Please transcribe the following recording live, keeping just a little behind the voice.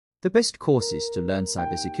The best courses to learn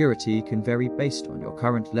cybersecurity can vary based on your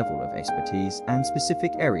current level of expertise and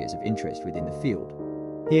specific areas of interest within the field.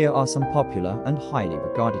 Here are some popular and highly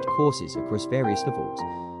regarded courses across various levels.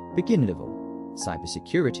 Beginner level,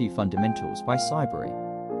 Cybersecurity Fundamentals by Cybery.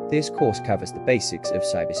 This course covers the basics of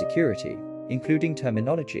cybersecurity, including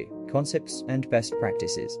terminology, concepts, and best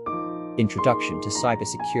practices. Introduction to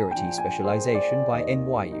Cybersecurity Specialization by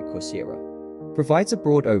NYU Coursera provides a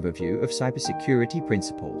broad overview of cybersecurity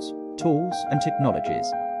principles, tools, and technologies.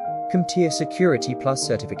 CompTIA Security Plus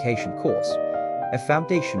Certification course, a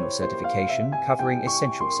foundational certification covering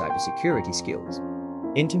essential cybersecurity skills.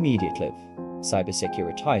 Intermediate level,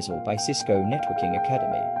 Cybersecuritizer by Cisco Networking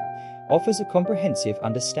Academy, offers a comprehensive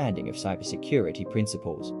understanding of cybersecurity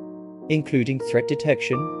principles, including threat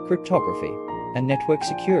detection, cryptography, and network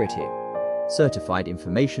security. Certified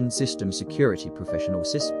Information System Security Professional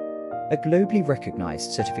System, a globally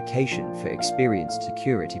recognized certification for experienced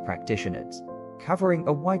security practitioners, covering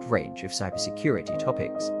a wide range of cybersecurity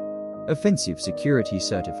topics. Offensive Security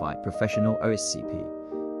Certified Professional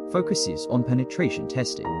OSCP focuses on penetration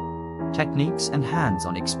testing, techniques, and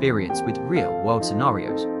hands-on experience with real-world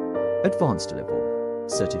scenarios. Advanced level,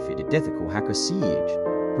 Certified Ethical Hacker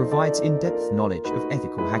CEH, provides in-depth knowledge of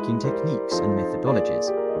ethical hacking techniques and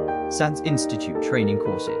methodologies. SANS Institute Training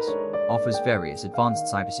Courses offers various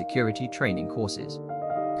advanced cybersecurity training courses,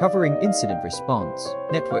 covering incident response,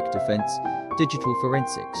 network defense, digital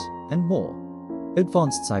forensics, and more.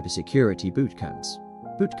 Advanced Cybersecurity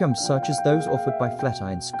Bootcamps such as those offered by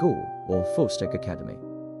Flatiron School or Full Stack Academy,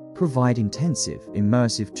 provide intensive,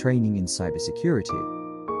 immersive training in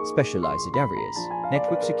cybersecurity. Specialized areas,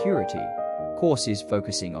 network security, courses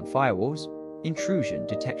focusing on firewalls, intrusion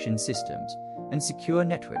detection systems, and secure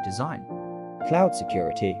network design. Cloud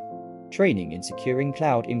security, training in securing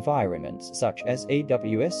cloud environments such as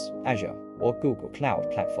AWS, Azure, or Google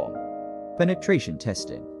Cloud Platform. Penetration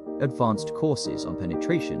testing, advanced courses on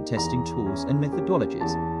penetration testing tools and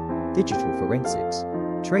methodologies. Digital forensics,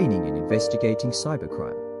 training in investigating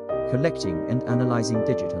cybercrime, collecting and analyzing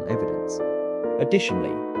digital evidence.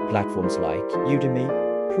 Additionally, platforms like Udemy,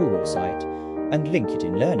 Pluralsight, and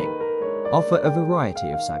LinkedIn Learning offer a variety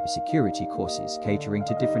of cybersecurity courses catering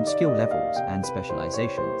to different skill levels and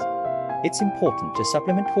specializations. It's important to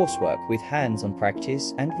supplement coursework with hands-on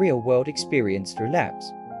practice and real-world experience through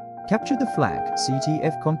labs. Capture the flag,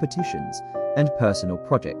 CTF competitions, and personal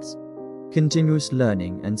projects. Continuous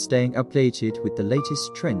learning and staying updated with the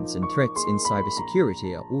latest trends and threats in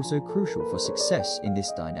cybersecurity are also crucial for success in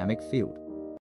this dynamic field.